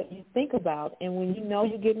about what you think about, and when you know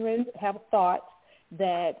you're getting ready to have a thought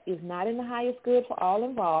that is not in the highest good for all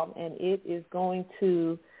involved, and it is going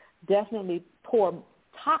to definitely pour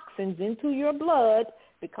toxins into your blood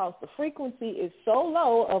because the frequency is so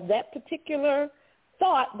low of that particular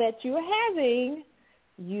thought that you're having,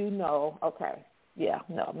 okay, yeah,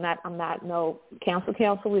 no, I'm not, no, cancel,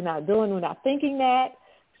 we're not thinking that,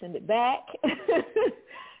 send it back,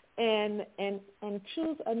 and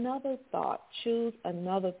choose another thought. So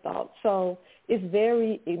it's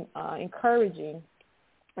very encouraging,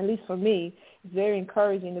 at least for me, it's very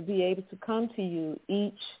encouraging to be able to come to you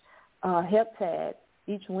each heptad,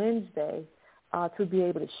 each Wednesday, to be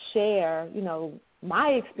able to share, my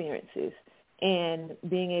experiences and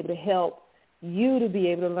being able to help you to be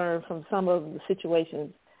able to learn from some of the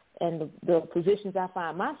situations and the positions I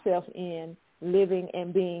find myself in living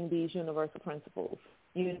and being these universal principles,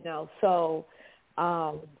 So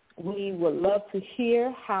we would love to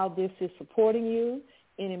hear how this is supporting you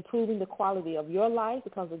in improving the quality of your life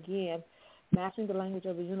because, again, mastering the language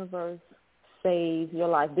of the universe saves your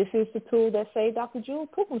life. This is the tool that saved Dr. Jewel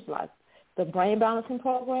Pookham's life, the Brain Balancing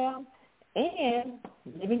Program and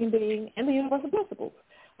Living and Being and the Universal Principles.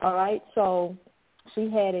 All right, so she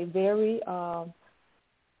had a very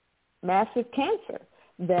massive cancer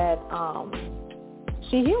that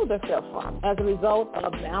she healed herself from as a result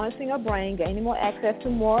of balancing her brain, gaining more access to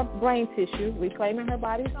more brain tissue, reclaiming her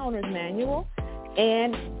body's owner's manual,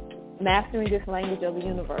 and mastering this language of the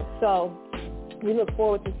universe. So we look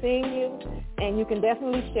forward to seeing you, and you can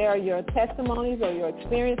definitely share your testimonies or your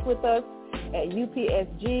experience with us at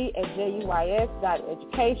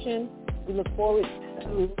upsg@juys.education. We look forward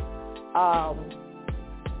to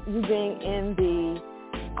you being in the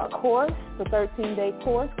course, the 13-day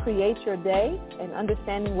course, Create Your Day, and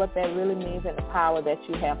understanding what that really means and the power that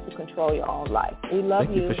you have to control your own life. We love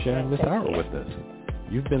you. Thank you for sharing this hour with us.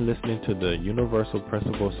 You've been listening to the Universal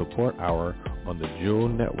Principle Support Hour on the Jewel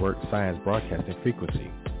Network Science Broadcasting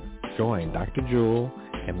Frequency. Join Dr. Jewel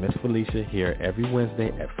and Miss Felicia here every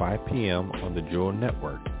Wednesday at 5 p.m. on the Jewel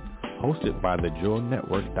Network, hosted by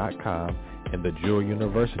thejewelnetwork.com and the Jewel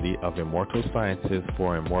University of Immortal Sciences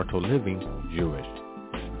for Immortal Living, Jewish.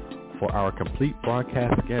 For our complete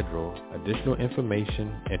broadcast schedule, additional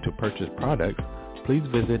information, and to purchase products, please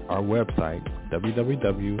visit our website,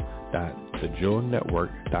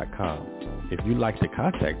 www.thejewelnetwork.com. If you'd like to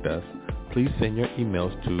contact us, please send your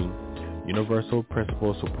emails to Universal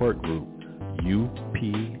Principle Support Group,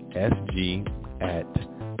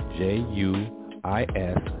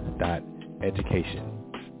 upsg@juis.education.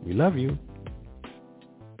 We love you.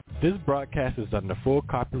 This broadcast is under full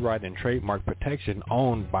copyright and trademark protection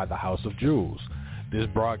owned by the House of Jewels. This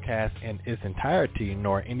broadcast in its entirety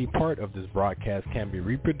nor any part of this broadcast can be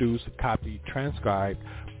reproduced, copied, transcribed,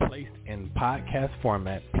 placed in podcast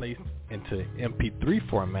format, placed into MP3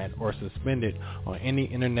 format, or suspended on any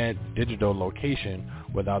internet digital location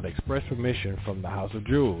without express permission from the House of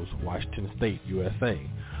Jewels, Washington State, USA.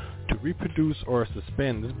 to reproduce or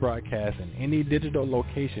suspend this broadcast in any digital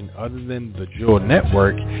location other than the Jewel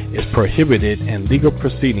Network is prohibited, and legal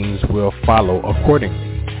proceedings will follow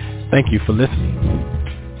accordingly. Thank you for listening.